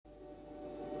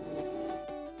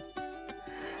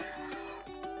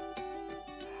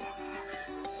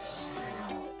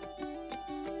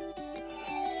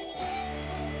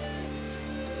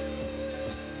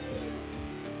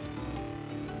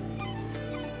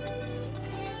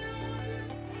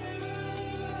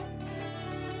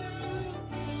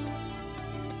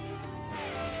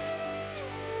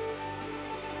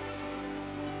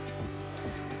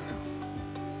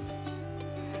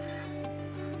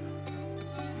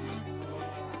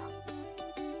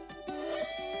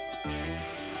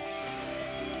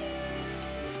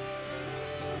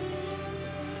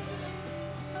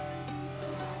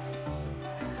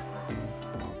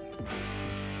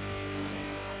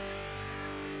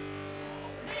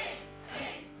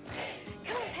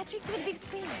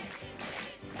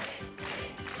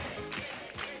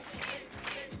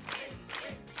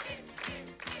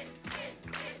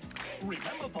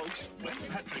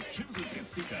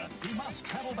seeker, he must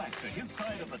travel back to his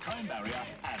side of the time barrier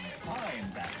and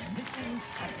find that missing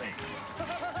something.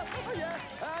 Yeah,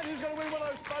 and he's going to win one of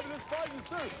those fabulous prizes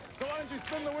too. So why don't you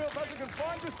spin the wheel, Patrick, and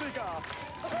find your seeker?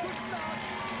 Good start.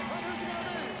 And who's it going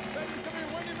to be? Maybe it's going to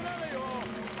be Wendy Manelli or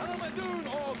Anna Madoon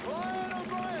or Clyde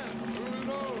O'Brien. Who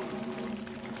knows?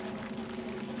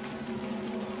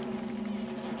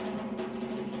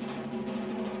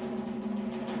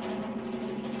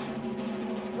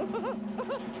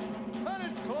 And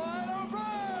it's Clyde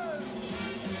O'Brien!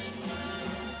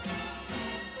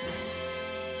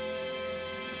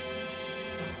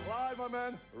 Clyde, my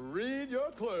man, read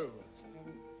your clue.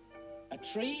 A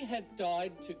tree has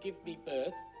died to give me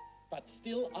birth, but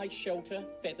still I shelter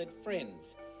feathered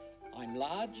friends. I'm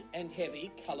large and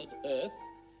heavy, coloured earth,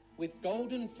 with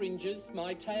golden fringes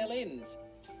my tail ends.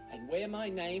 And where my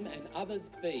name and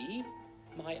others be,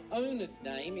 my owner's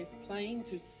name is plain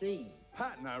to see.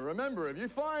 Pat, now remember, if you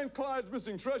find Clyde's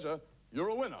missing treasure, you're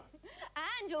a winner.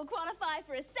 And you'll qualify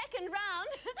for a second round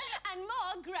and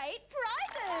more great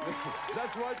prizes.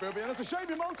 That's right, Booby, and it's a shame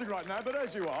you're molting right now, but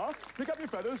as you are, pick up your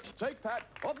feathers, take Pat,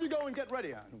 off you go and get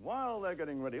ready. And while they're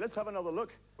getting ready, let's have another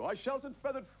look. I sheltered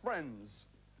feathered friends.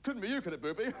 Couldn't be you, could it,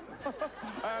 Booby?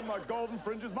 And my golden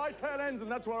fringes, my tail ends, and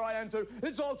that's where I end to.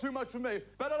 It's all too much for me.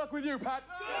 Better luck with you, Pat.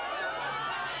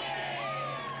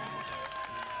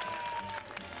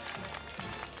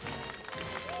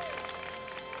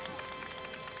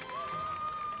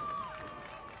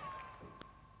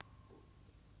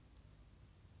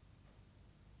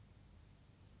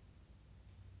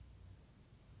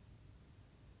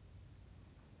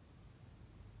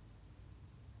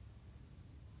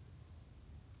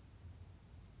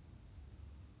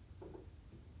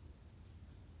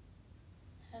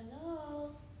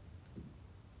 Hello?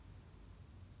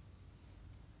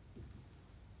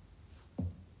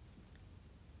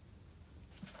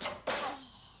 Oh,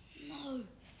 no.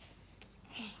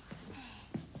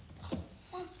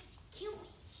 Mom's gonna kill me.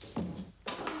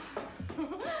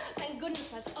 Thank goodness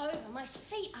that's over. My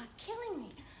feet are killing me.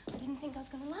 I didn't think I was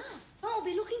going to last. Oh, I'll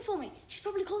be looking for me. She's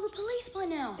probably called the police by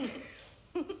now.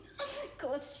 Of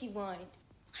course she won't.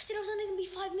 I said I was only going to be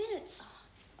 5 minutes.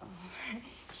 Oh,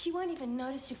 she won't even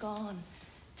notice you're gone.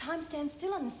 Time stands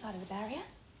still on this side of the barrier.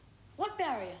 What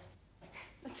barrier?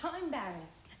 The time barrier.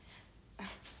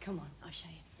 Come on, I'll show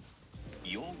you.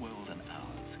 Your world and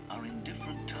ours are in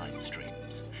different time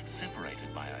streams,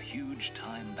 separated by a huge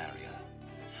time barrier.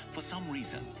 For some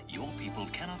reason, your people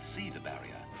cannot see the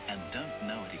barrier and don't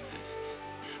know it exists,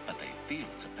 but they feel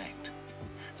its effect.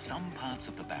 Some parts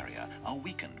of the barrier are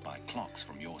weakened by clocks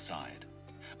from your side.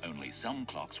 Only some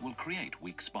clocks will create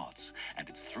weak spots, and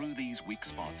it's through these weak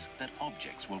spots that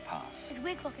objects will pass. There's a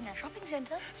weird clock in our shopping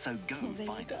centre. So go There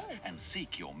find you it go. and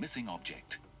seek your missing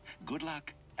object. Good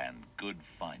luck and good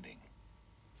finding.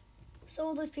 So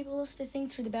all those people lost their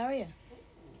things through the barrier.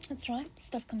 That's right.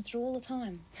 Stuff comes through all the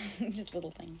time. Just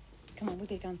little things. Come on, we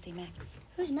better go and see Max.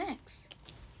 Who's Max?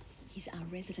 He's our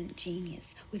resident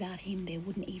genius. Without him, there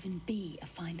wouldn't even be a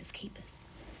Finders Keepers.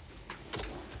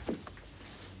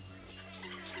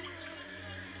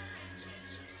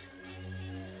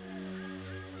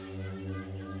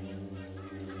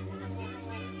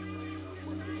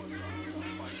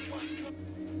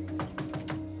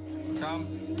 Come.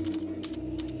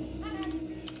 Hi, Max.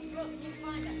 Look, new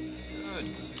finder. Good.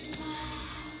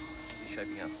 He's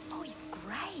shaping up. Oh, he's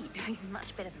great. He's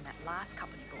much better than that last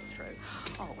couple you brought through.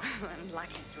 Oh, and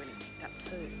Lucky's really picked up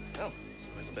too. Oh,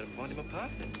 suppose I better find him a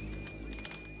path then.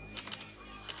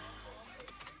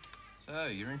 So,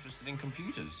 you're interested in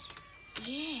computers?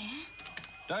 Yeah.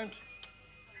 Don't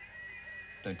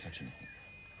touch anything,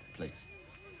 please.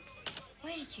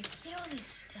 Where did you get all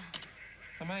this stuff?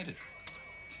 I made it.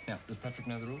 Now, does Patrick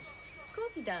know the rules? Of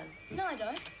course he does. No, I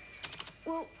don't.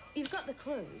 Well, you've got the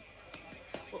clue.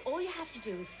 Well, all you have to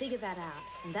do is figure that out,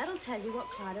 and that'll tell you what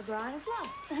Clyde O'Brien has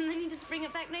lost. And then you just bring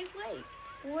it back next week.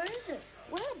 Where is it?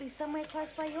 Well, it'll be somewhere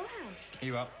close by your house.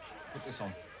 Here you are. Put this on.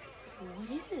 What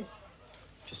is it?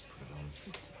 Just put it on.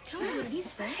 Tell me what it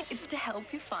is first. It's to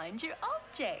help you find your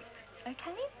object,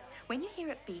 okay? When you hear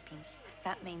it beeping,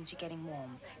 that means you're getting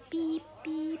warm. Beep,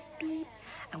 beep, beep.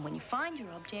 And when you find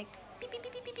your object, beep, beep,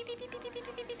 beep, beep, beep, beep, beep, beep, beep, beep,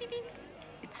 beep, beep, beep, beep,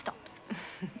 it stops.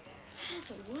 How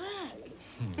does it work?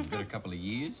 You've got a couple of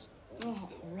years. Oh,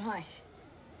 right.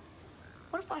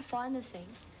 What if I find the thing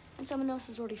and someone else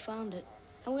has already found it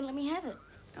and won't let me have it?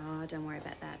 Oh, don't worry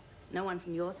about that. No one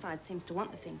from your side seems to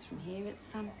want the things from here.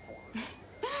 It's,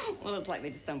 well, it's like they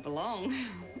just don't belong.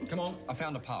 Come on, I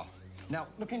found a path. Now,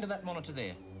 look into that monitor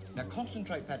there. Now,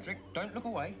 concentrate, Patrick. Don't look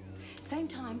away. Same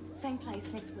time, same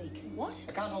place next week. What?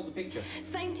 I can't hold the picture.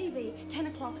 Same TV, 10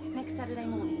 o'clock next Saturday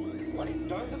morning. What?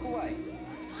 Don't look away.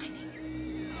 Finding.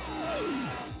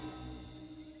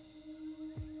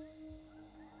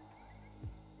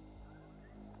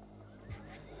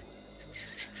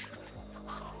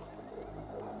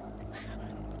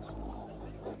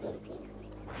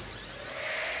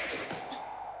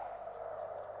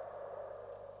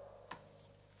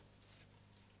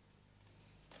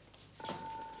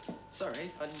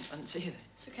 Sorry, I didn't see you there.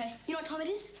 It's okay. You know what time it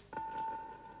is?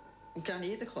 You can't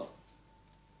hear the clock.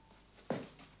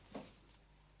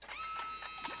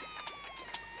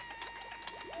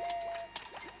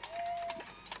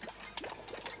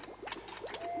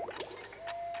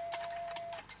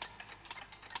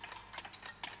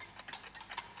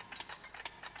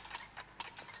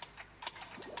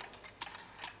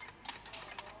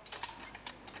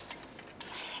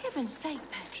 For heaven's sake,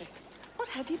 Patrick, what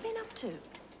have you been up to?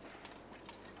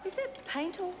 Is it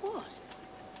paint or what?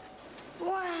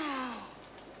 Wow.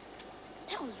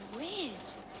 That was red.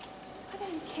 I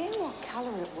don't care what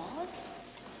colour it was.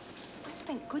 I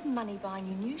spent good money buying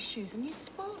you new shoes and you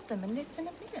spoiled them in less than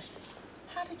a minute.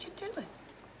 How did you do it?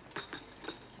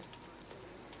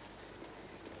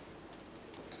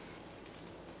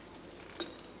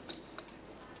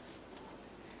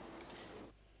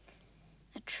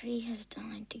 A tree has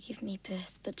died to give me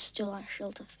birth, but still I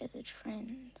shelter feathered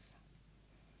friends.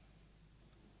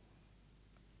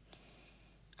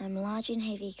 I'm large and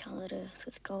heavy coloured earth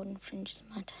with golden fringes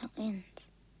at my tail ends.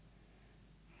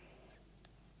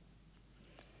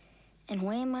 And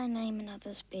where my name and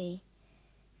others be,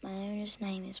 my owner's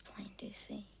name is plain to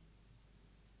see.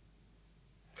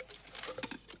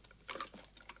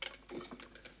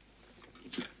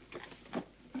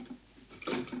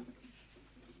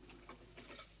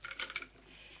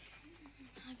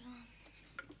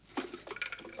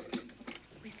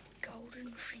 With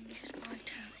golden fringes my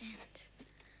tail ends.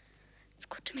 It's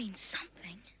got to mean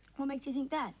something. What makes you think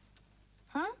that?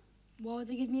 Huh? Why would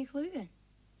they give me a clue then?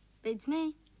 Beats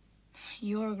me.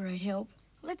 You're a great help.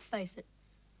 Let's face it,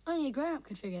 only a grown-up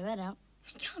could figure that out.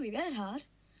 It can't be that hard.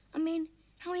 I mean,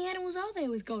 how many animals are there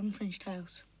with golden fringe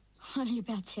tails? Only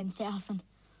about 10,000.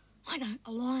 I know,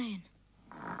 a lion.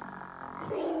 Oh,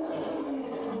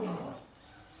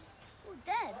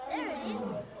 Dad, there it is.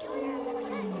 Come on, let's go.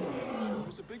 Sure,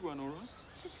 it's a big one, all right.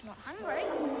 It's not hungry. I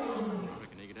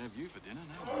reckon he could have you for dinner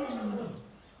now.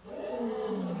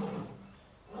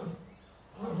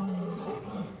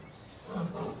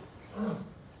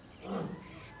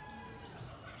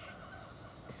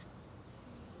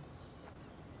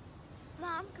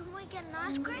 Mum, can we get an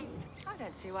ice cream? I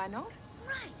don't see why not.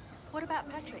 Right. What about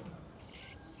Patrick?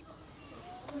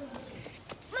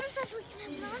 Mum says we can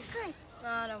have an ice cream. No,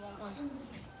 I don't want one.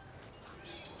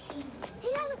 He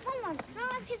doesn't want one. Can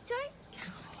I have his too?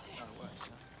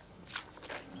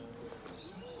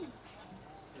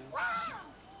 Wow!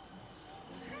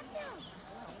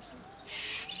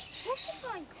 What's the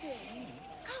fine cool?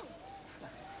 Go.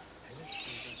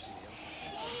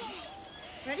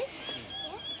 Ready?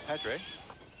 Patrick?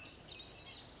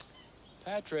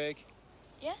 Patrick?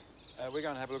 Yeah? We're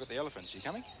going to have a look at the elephants. You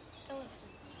coming? Elephants.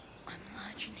 I'm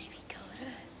large and heavy coloured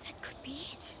earth. That could be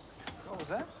it. What was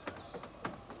that?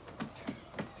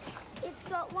 It's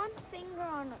got one finger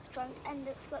on its trunk and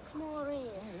it's got smaller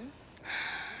ears.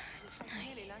 It's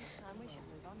nearly lunchtime. We should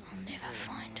move on. I'll never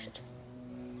find it.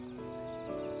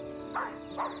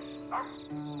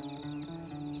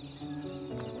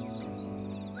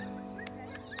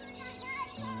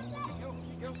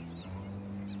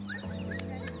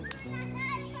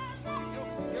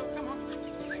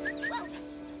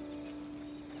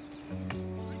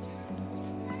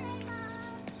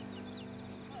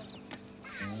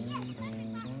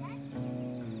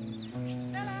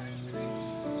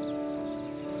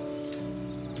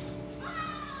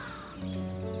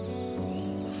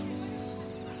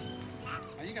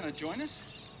 Are you going to join us?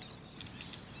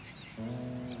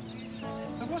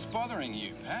 Look, what's bothering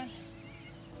you, Pat?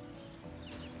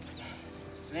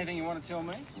 Is there anything you want to tell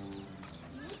me?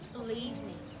 Believe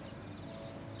me.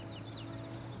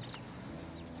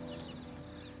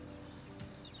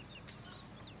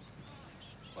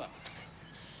 Well,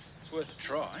 it's worth a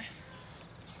try.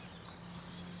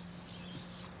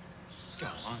 Go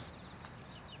on.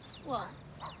 Well,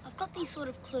 I've got these sort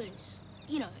of clues,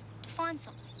 you know, to find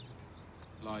something.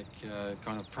 Like,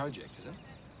 kind of project, is it?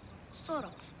 Sort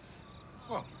of.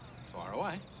 Well, fire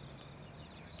away.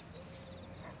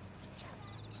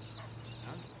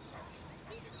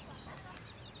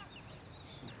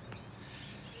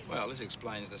 Well, this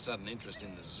explains the sudden interest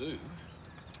in the zoo.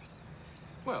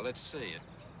 Well, let's see it.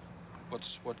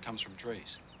 What comes from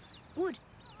trees? Wood.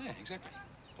 Yeah, exactly.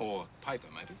 Or paper,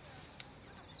 maybe.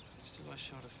 Still I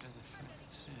shot a feathered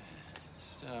friends,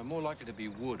 yeah. It's more likely to be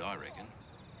wood, I reckon.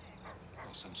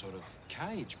 Or some sort of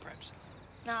cage, perhaps.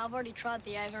 No, I've already tried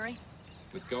the aviary.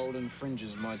 With golden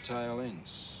fringes my tail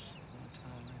ends. My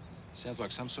tail ends. Sounds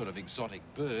like some sort of exotic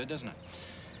bird, doesn't it?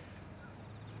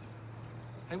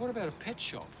 Hey, what about a pet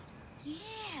shop? Yeah.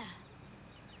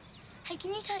 Hey,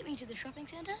 can you take me to the shopping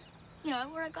centre? You know,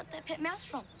 where I got that pet mouse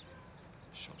from.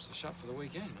 Shops are shut for the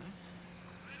weekend, mate.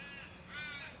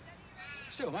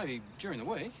 Still, maybe during the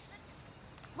week.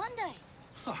 Monday.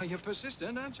 Oh, you're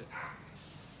persistent, aren't you?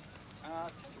 Tell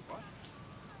you what.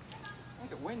 I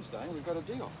think at Wednesday we've got a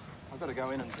deal. I've got to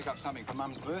go in and pick up something for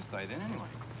Mum's birthday then, anyway.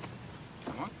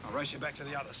 Come on, I'll race you back to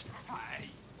the others. Hey.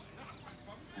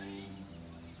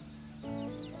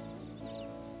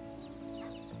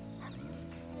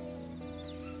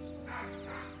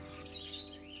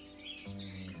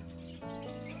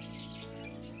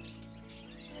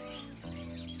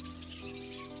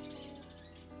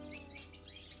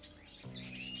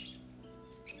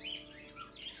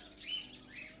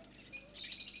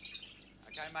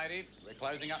 Okay, matey, we're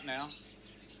closing up now.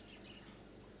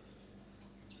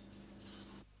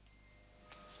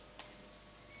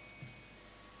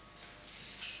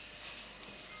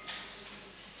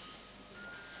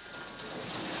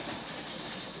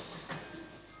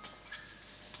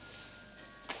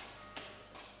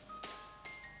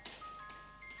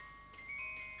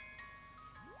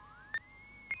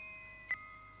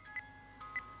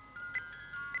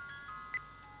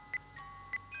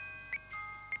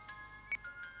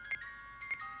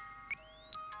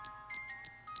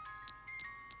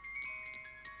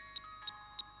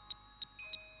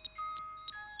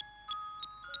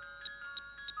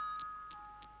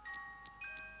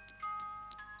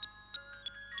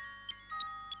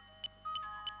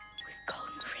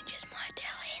 Golden fringes, my tail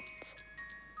ends.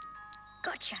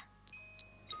 Gotcha.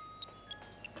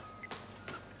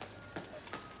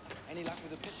 Any luck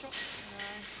with the pet shop?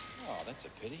 No. Oh, that's a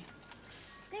pity.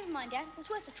 Never mind, Dad. It was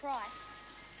worth a try.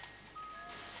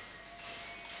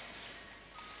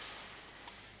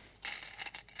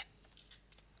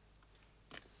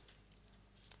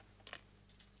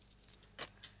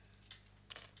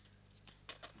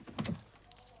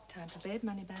 Time for bed,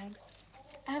 moneybags.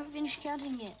 I haven't finished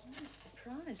counting yet.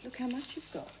 Surprise, look how much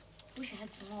you've got. Wish I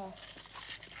had some more.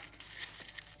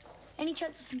 Any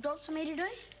chance of some dots for me to do?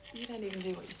 You don't even do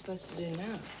what you're supposed to do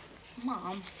now.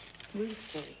 Mum. We'll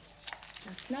see.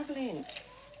 Now snuggle in.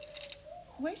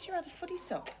 Where's your other footy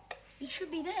sock? It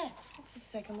should be there. That's the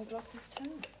second we've lost this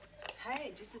term.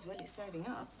 Hey, just as well you're saving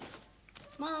up.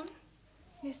 Mum.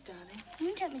 Yes, darling. Can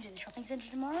you take me to the shopping centre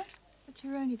tomorrow? But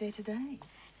you're only there today.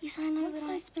 Yes, I know, What's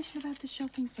but so special about the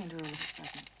shopping centre all of a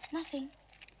sudden? Nothing.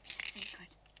 It's a secret.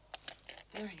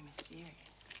 Very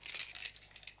mysterious.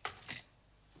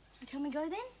 So can we go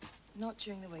then? Not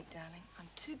during the week, darling. I'm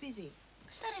too busy.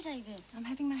 Saturday then. I'm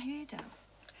having my hair done.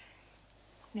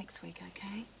 Next week,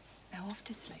 okay? Now off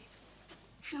to sleep.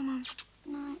 Sure, Mum.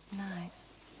 Night. Night.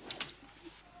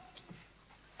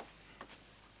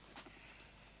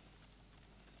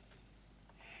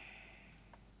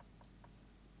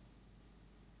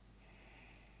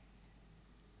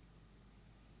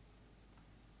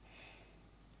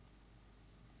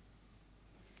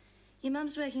 Your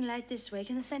mum's working late this week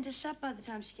and the centre's shut by the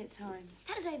time she gets home.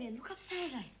 Saturday then. Look up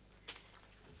Saturday.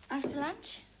 After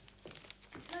lunch?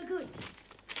 It's no good.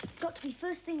 It's got to be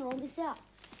first thing or I'll miss out.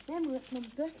 Remember, it's Mum's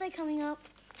birthday coming up.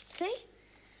 See?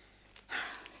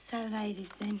 Saturday it is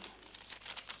then.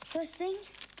 First thing?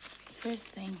 First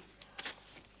thing.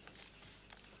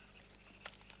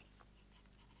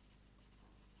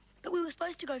 But we were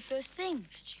supposed to go first thing.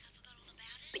 And Chica forgot all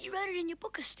about it? But you wrote it in your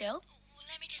book, Estelle. Well,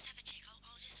 let me just have a check.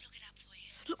 I'll just look it up for you.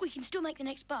 Look, we can still make the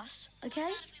next bus, okay?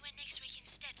 What about if we went next week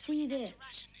instead? So See you there. to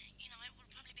rush and, you know, it would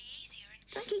probably be easier. And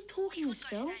Don't keep talking, you could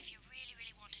Estelle. go today if you really,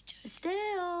 really wanted to.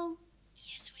 Estelle.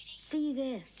 Yes, sweetie? See you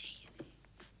there. See you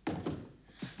there.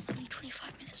 Only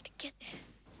 25 minutes to get there.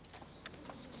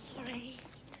 Sorry.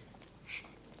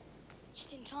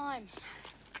 Just in time.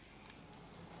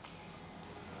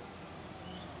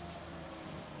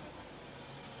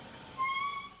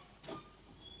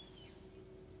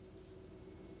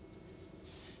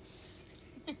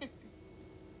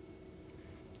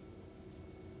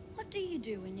 What do you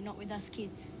do when you're not with us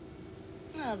kids?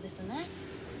 Well, this and that.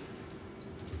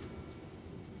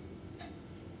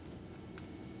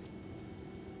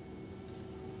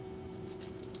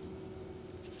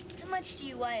 How much do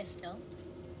you weigh, Estelle?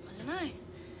 I don't know.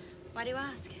 Why do you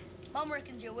ask? Mum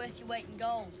reckons you're worth your weight in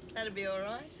gold. That'd be all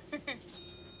right.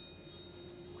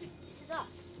 This is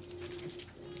us.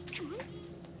 Come on.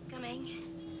 Coming.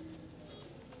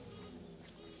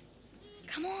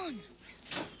 Come on.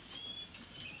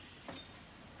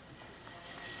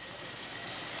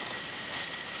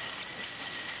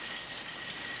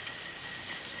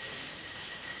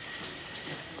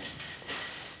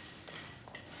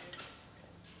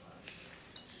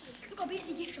 Look, I'll be at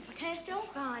the gift shop, okay, Estelle?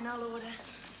 Fine, I'll order.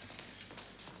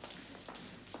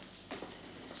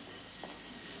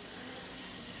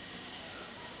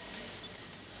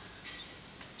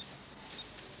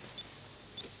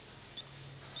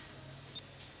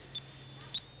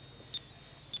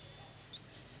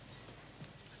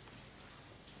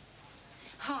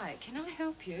 Hi, can I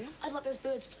help you? I'd like those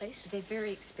birds, please. They're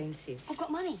very expensive. I've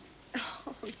got money.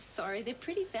 Oh, I'm sorry. They're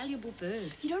pretty valuable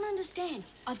birds. You don't understand.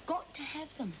 I've got to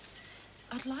have them.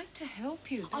 I'd like to help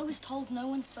you. I was told no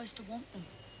one's supposed to want them.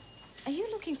 Are you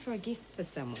looking for a gift for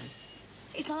someone?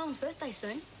 It's my mum's birthday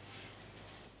soon.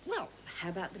 Well, how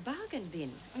about the bargain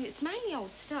bin? I mean, it's mainly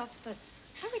old stuff, but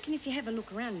I reckon if you have a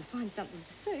look around and find something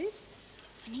to suit.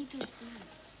 I need those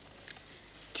birds.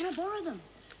 Can I borrow them?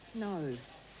 No.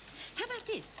 How about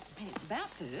this? I mean, it's about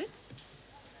birds.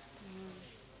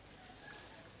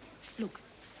 Look,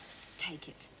 take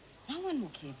it. No one will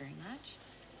care very much.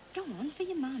 Go on, for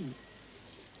your mum.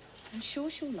 I'm sure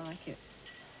she'll like it.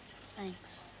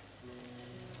 Thanks.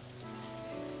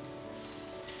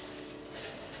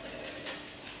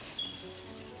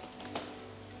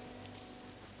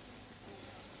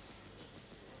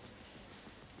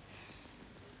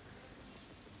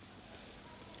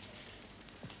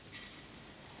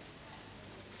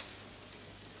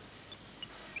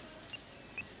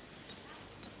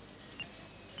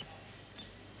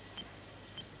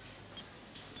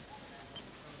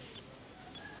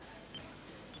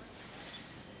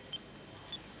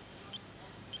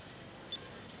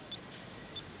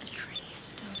 A tree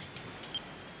has died.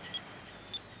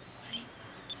 Paper.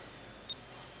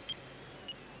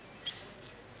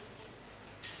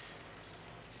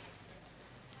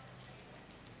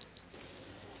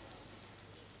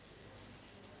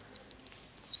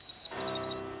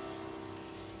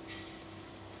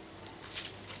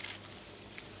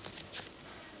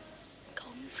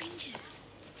 Golden fringes.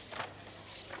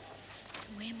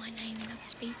 And where my name and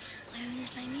others be, my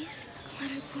owner's name is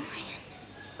Clyde O'Brien.